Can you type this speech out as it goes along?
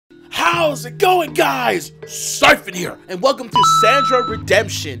How's it going, guys? Syphonator here, and welcome to Sandera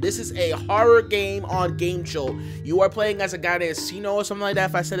Redemption. This is a horror game on Game Jolt. You are playing as a guy named Sino or something like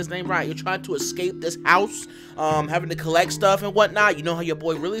that, if I said his name right. You're trying to escape this house, having to collect stuff and whatnot. You know how your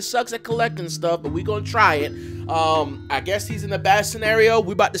boy really sucks at collecting stuff, but we're gonna try it. I guess he's in a bad scenario.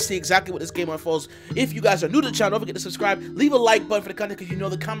 We're about to see exactly what this game unfolds. If you guys are new to the channel, don't forget to subscribe. Leave a like button for the content, because you know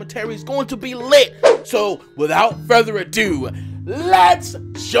the commentary is going to be lit. So, without further ado, let's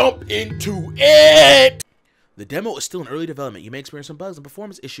jump into it! The demo is still in early development. You may experience some bugs and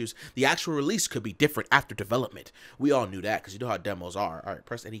performance issues. The actual release could be different after development. We all knew that, because you know how demos are. Alright,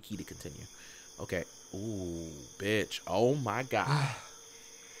 press any key to continue. Okay. Ooh, bitch. Oh my god.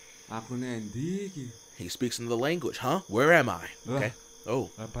 He speaks another language, huh? Where am I? Okay.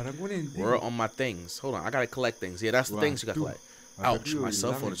 Oh. Where are all my things? Hold on, I gotta collect things. Yeah, that's the things you gotta collect. Ouch, my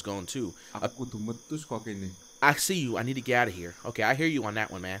cell phone is going too. I see you. I need to get out of here. Okay, I hear you on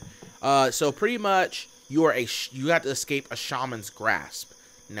that one, man. So pretty much, you have to escape a shaman's grasp.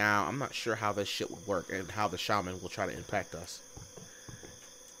 Now, I'm not sure how this shit would work and how the shaman will try to impact us.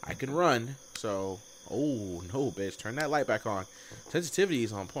 I can run, so... Oh, no, bitch. Turn that light back on. Sensitivity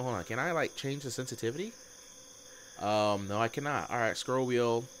is on point. Hold on. Can I, like, change the sensitivity? No, I cannot. Alright, scroll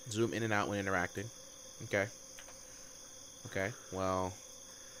wheel. Zoom in and out when interacting. Okay. Okay, well...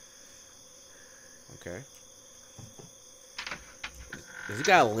 Okay. Does he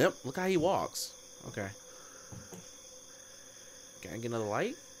got a limp? Look how he walks. Okay. Can I get another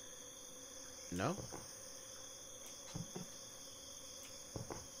light? No.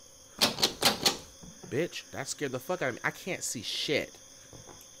 Bitch, that scared the fuck out of me. I can't see shit.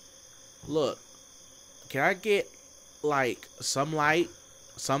 Look. Can I get, like, some light?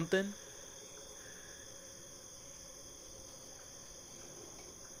 Something?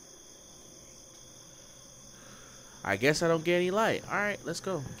 I guess I don't get any light. Alright, let's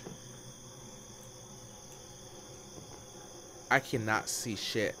go. I cannot see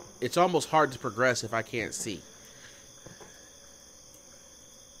shit. It's almost hard to progress if I can't see.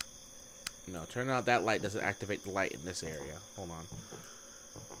 No, turn out that light doesn't activate the light in this area. Hold on.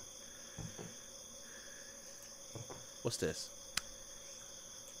 What's this?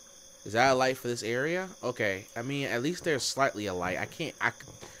 Is that a light for this area? Okay. I mean, at least there's slightly a light. I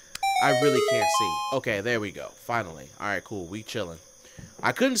really can't see. Okay, there we go. Finally. Alright, cool. We chilling.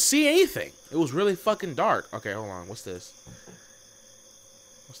 I couldn't see anything. It was really fucking dark. Okay, hold on. What's this?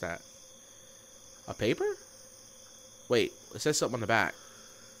 What's that? A paper? Wait, it says something on the back.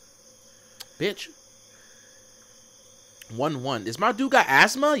 Bitch. 1-1. Is my dude got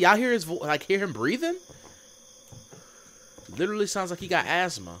asthma? Y'all hear his voice? Like, hear him breathing? Literally sounds like he got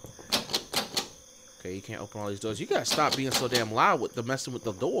asthma. Okay, you can't open all these doors. You gotta stop being so damn loud with the messing with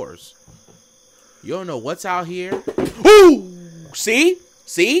the doors. You don't know what's out here. Ooh! See?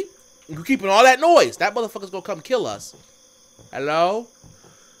 See? You're keeping all that noise. That motherfucker's gonna come kill us. Hello?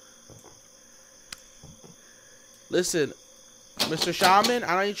 Listen, Mr. Shaman,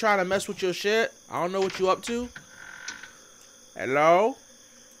 I know you trying to mess with your shit. I don't know what you up to. Hello?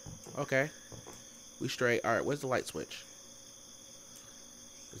 Okay. We straight. Alright, where's the light switch?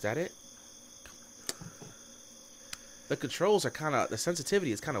 Is that it? The controls are kind of, the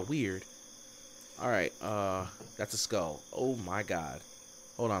sensitivity is kind of weird. Alright, that's a skull. Oh my god.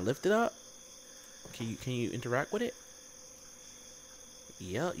 Hold on, lift it up. Can you interact with it?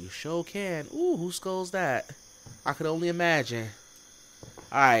 Yeah, you sure can. Ooh, whose skull's that? I could only imagine.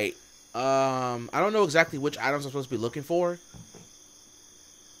 Alright, I don't know exactly which items I'm supposed to be looking for.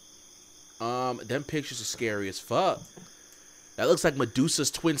 Them pictures are scary as fuck. That looks like Medusa's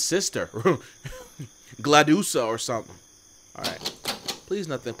twin sister. Gladusa or something. Alright. Please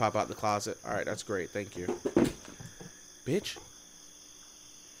nothing pop out the closet. Alright, that's great. Thank you. Bitch.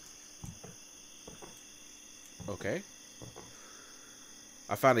 Okay.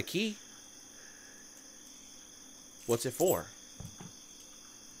 I found a key. What's it for?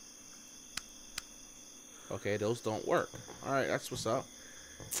 Okay, those don't work. Alright, that's what's up.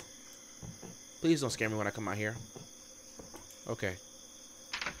 Please don't scare me when I come out here. Okay.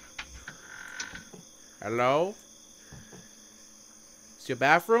 Hello? It's your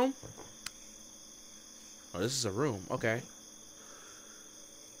bathroom? Oh, this is a room. Okay.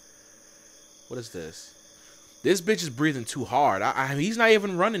 What is this? This bitch is breathing too hard. I mean, he's not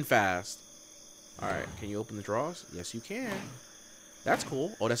even running fast. Alright, can you open the drawers? Yes, you can. That's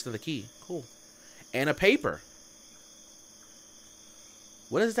cool. Oh, that's the key. Cool. And a paper.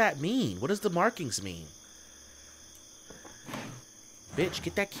 What does that mean? What does the markings mean? Bitch,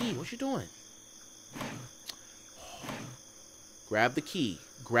 get that key. What you doing? Grab the key.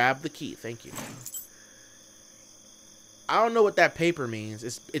 Grab the key. Thank you. I don't know what that paper means.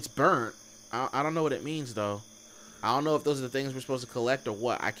 It's burnt. I don't know what it means though. I don't know if those are the things we're supposed to collect or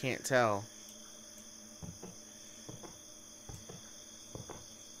what. I can't tell.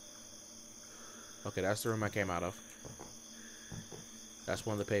 Okay, that's the room I came out of. That's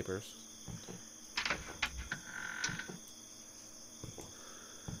one of the papers.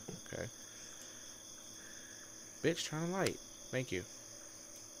 Okay. Bitch, turn on light. Thank you.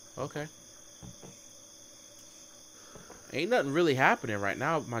 Okay. Ain't nothing really happening right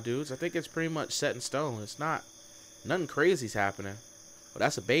now, my dudes. I think it's pretty much set in stone. It's not. Nothing crazy's happening. But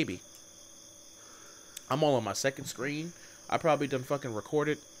that's a baby. I'm all on my second screen. I probably done fucking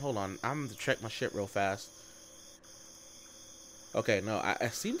recorded. Hold on. I'm gonna check my shit real fast. Okay, no. I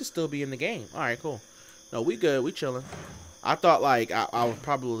seem to still be in the game. Alright, cool. No, we good. We chilling. I thought, like, I was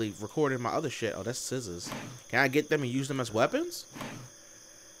probably recording my other shit. Oh, that's scissors. Can I get them and use them as weapons?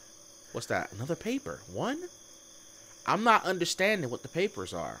 What's that? Another paper. One? I'm not understanding what the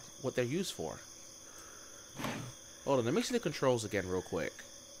papers are. What they're used for. Hold on. Let me see the controls again real quick.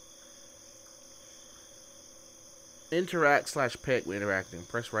 Interact / pick when interacting.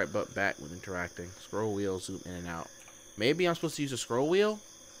 Press right button back when interacting. Scroll wheel, zoom in and out. Maybe I'm supposed to use a scroll wheel?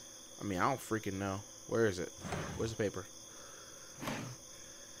 I mean, I don't freaking know. Where is it? Where's the paper?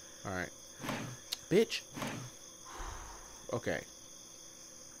 Alright. Bitch. Okay.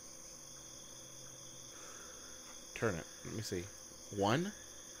 Turn it. Let me see. One?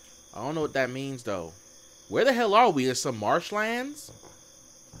 I don't know what that means, though. Where the hell are we? In some marshlands?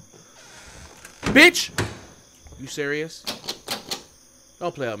 Bitch! You serious?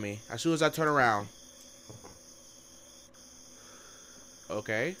 Don't play with me. As soon as I turn around.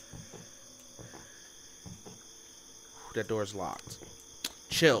 Okay. That door's locked.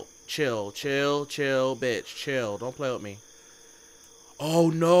 Chill. Chill. Chill. Chill. Bitch. Chill. Don't play with me. Oh,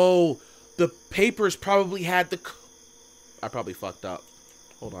 no. The papers probably had the... I probably fucked up.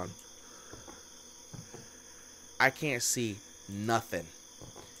 Hold on. I can't see nothing.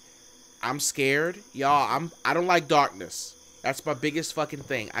 I'm scared. Y'all, I don't like darkness. That's my biggest fucking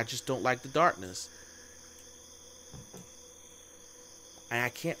thing. I just don't like the darkness. And I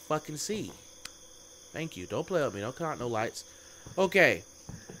can't fucking see. Thank you. Don't play with me. Don't cut out no lights. Okay.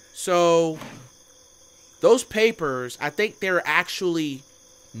 So, those papers, I think they're actually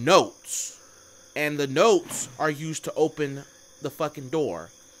notes. And the notes are used to open the fucking door.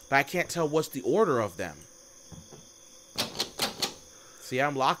 But I can't tell what's the order of them. See,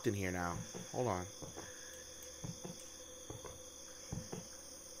 I'm locked in here now. Hold on.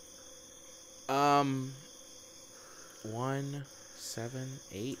 1, 7,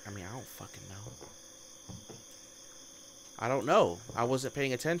 8. I mean, I don't fucking know. I don't know. I wasn't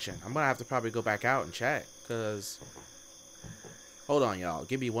paying attention. I'm gonna have to probably go back out and check. Because... Hold on, y'all.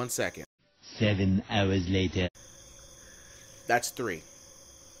 Give me 1 second. 7 hours later. That's 3.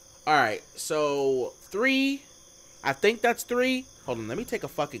 Alright, so 3. I think that's 3. Hold on, let me take a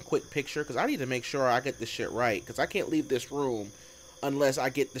fucking quick picture because I need to make sure I get this shit right. Because I can't leave this room unless I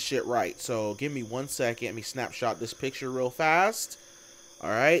get the shit right. So give me 1 second. Let me snapshot this picture real fast.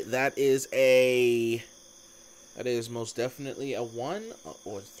 Alright, that is a... That is most definitely a 1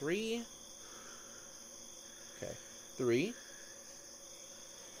 or 3. Okay, 3.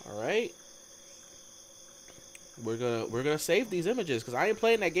 Alright. We're gonna save these images because I ain't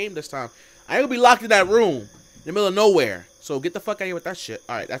playing that game this time. I ain't gonna be locked in that room in the middle of nowhere. So get the fuck out of here with that shit.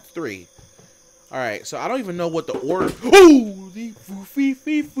 Alright, that's 3. Alright, so I don't even know what the order. Oh, the foofy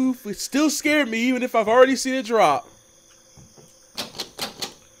fee foof. It still scared me even if I've already seen it drop.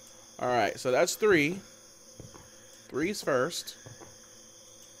 Alright, so that's 3. 3's first.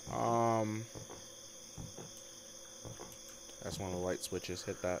 That's one of the light switches.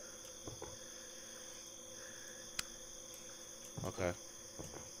 Hit that. Okay.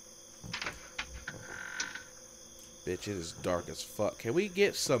 Bitch, it is dark as fuck. Can we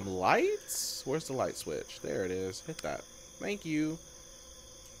get some lights? Where's the light switch? There it is. Hit that. Thank you.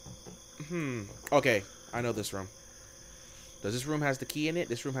 Okay. I know this room. Does this room has the key in it?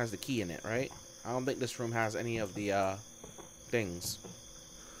 This room has the key in it, right? I don't think this room has any of the, things.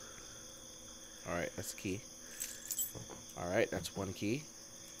 Alright, that's the key. Alright, that's 1 key.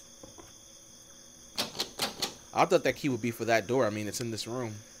 I thought that key would be for that door. I mean, it's in this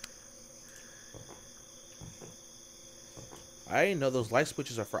room. I didn't know those light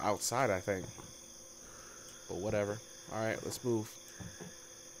switches are for outside, I think. But whatever. Alright, let's move.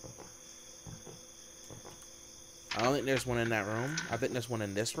 I don't think there's one in that room. I think there's one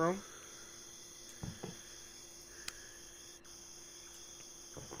in this room.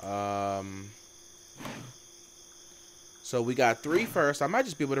 So we got 3 first. I might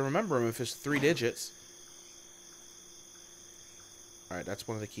just be able to remember them if it's 3 digits. All right, that's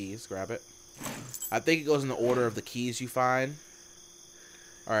one of the keys. Grab it. I think it goes in the order of the keys you find.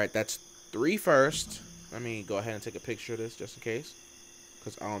 All right, that's 3 first. Let me go ahead and take a picture of this just in case,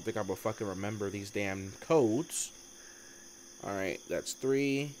 because I don't think I will fucking remember these damn codes. All right, that's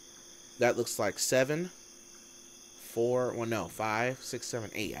 3. That looks like 7, 4. Well, no, 5, 6, 7,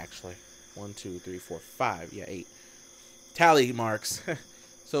 8 actually. 1, 2, 3, 4, 5. Yeah, 8. Tally marks.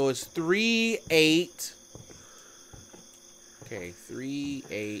 So it's 3, 8. Okay, 3,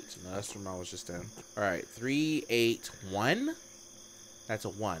 8. No, that's from I was just in. All right, 3, 8, 1. That's a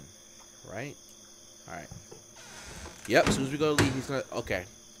 1, right? All right. Yep. As soon as we go to leave, he's gonna. Okay,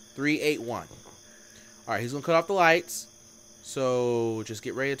 3, 8, 1. All right, he's gonna cut off the lights. So just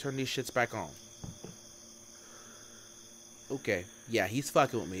get ready to turn these shits back on. Okay. Yeah, he's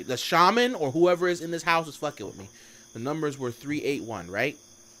fucking with me. The shaman or whoever is in this house is fucking with me. The numbers were 3, 8, 1, right?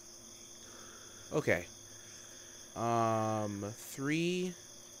 Okay. 3,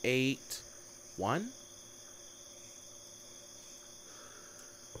 8, 1.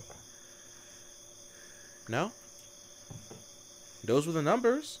 No? Those were the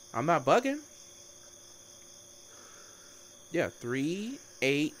numbers. I'm not bugging. Yeah, 3,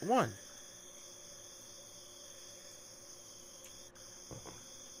 8, 1.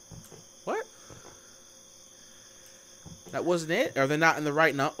 What? That wasn't it? Are they not in the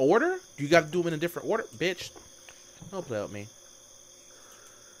right order? You got to do them in a different order? Bitch. Don't play with me.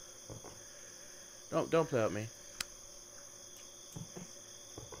 Don't play with me.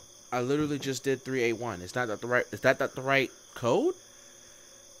 I literally just did 3, 8, 1. Is that the right? Is that the right code?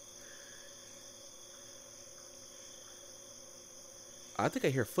 I think I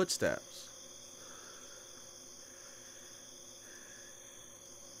hear footsteps.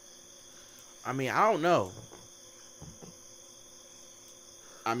 I mean, I don't know.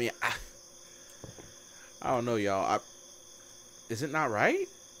 I mean, I don't know, y'all. Is it not right?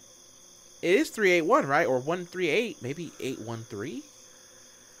 It is 3, 8, 1, right? Or 1, 3, 8. Maybe 8, 1, 3.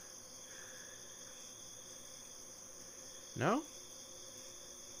 No?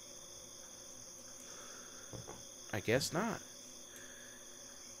 I guess not.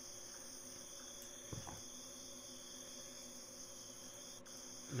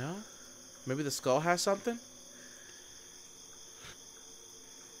 No? Maybe the skull has something?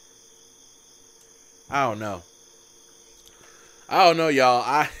 I don't know. I don't know,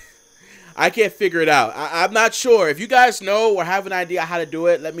 y'all. I can't figure it out. I'm not sure. If you guys know or have an idea how to do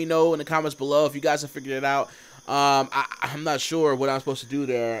it, let me know in the comments below if you guys have figured it out. I'm not sure what I'm supposed to do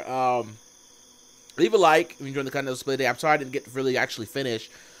there. Leave a like if you enjoyed the content of Letsplay today. I'm sorry I didn't get to really actually finish,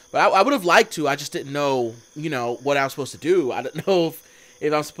 but I would have liked to. I just didn't know, you know, what I was supposed to do. I didn't know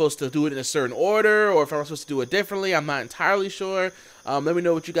if I'm supposed to do it in a certain order or if I'm supposed to do it differently. I'm not entirely sure. Let me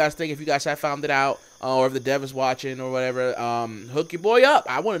know what you guys think if you guys have found it out, or if the dev is watching or whatever. Hook your boy up.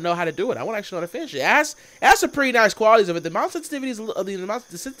 I want to know how to do it. I want to actually know how to finish it. It has some pretty nice qualities of it. The mouse sensitivity is the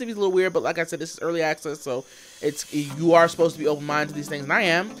sensitivity is a little weird, but like I said, this is early access, so you are supposed to be open-minded to these things, and I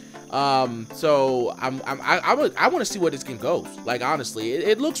am. So I want to see where this game goes. Like, honestly,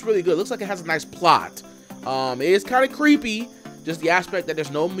 it looks really good. It looks like it has a nice plot. It is kind of creepy. Just the aspect that there's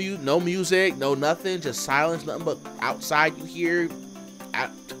no music, no nothing, just silence, nothing but outside you hear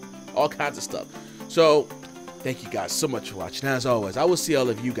all kinds of stuff. So, thank you guys so much for watching. As always, I will see all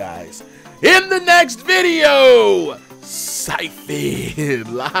of you guys in the next video.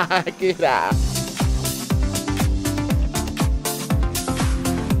 Syphon, lock it out.